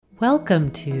Welcome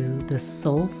to the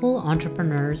Soulful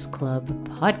Entrepreneurs Club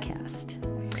podcast.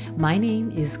 My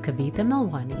name is Kavita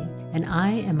Melwani, and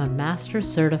I am a Master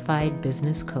Certified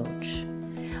Business Coach.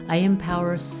 I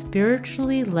empower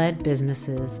spiritually led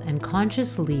businesses and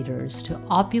conscious leaders to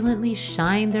opulently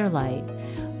shine their light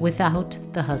without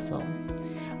the hustle.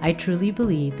 I truly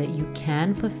believe that you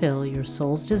can fulfill your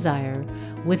soul's desire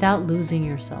without losing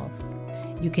yourself.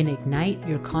 You can ignite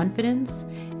your confidence,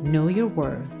 know your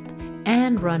worth,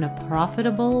 and run a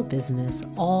profitable business,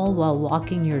 all while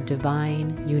walking your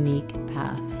divine, unique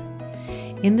path.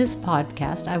 In this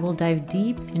podcast, I will dive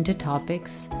deep into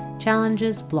topics,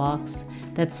 challenges, blocks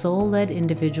that soul-led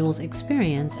individuals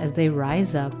experience as they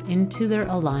rise up into their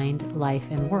aligned life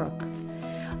and work.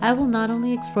 I will not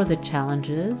only explore the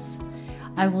challenges,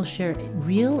 I will share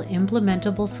real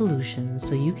implementable solutions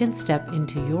so you can step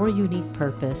into your unique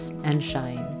purpose and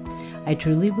shine. I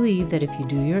truly believe that if you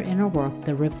do your inner work,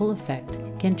 the ripple effect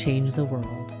can change the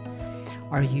world.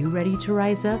 Are you ready to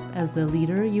rise up as the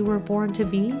leader you were born to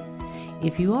be?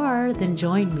 If you are, then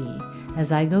join me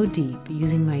as I go deep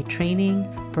using my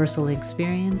training, personal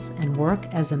experience, and work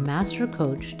as a master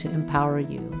coach to empower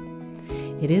you.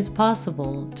 It is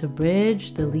possible to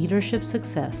bridge the leadership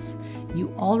success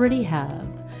you already have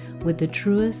with the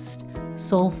truest,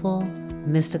 soulful,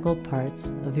 mystical parts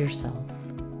of yourself.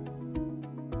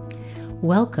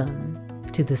 Welcome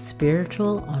to the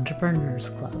Spiritual Entrepreneurs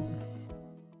Club.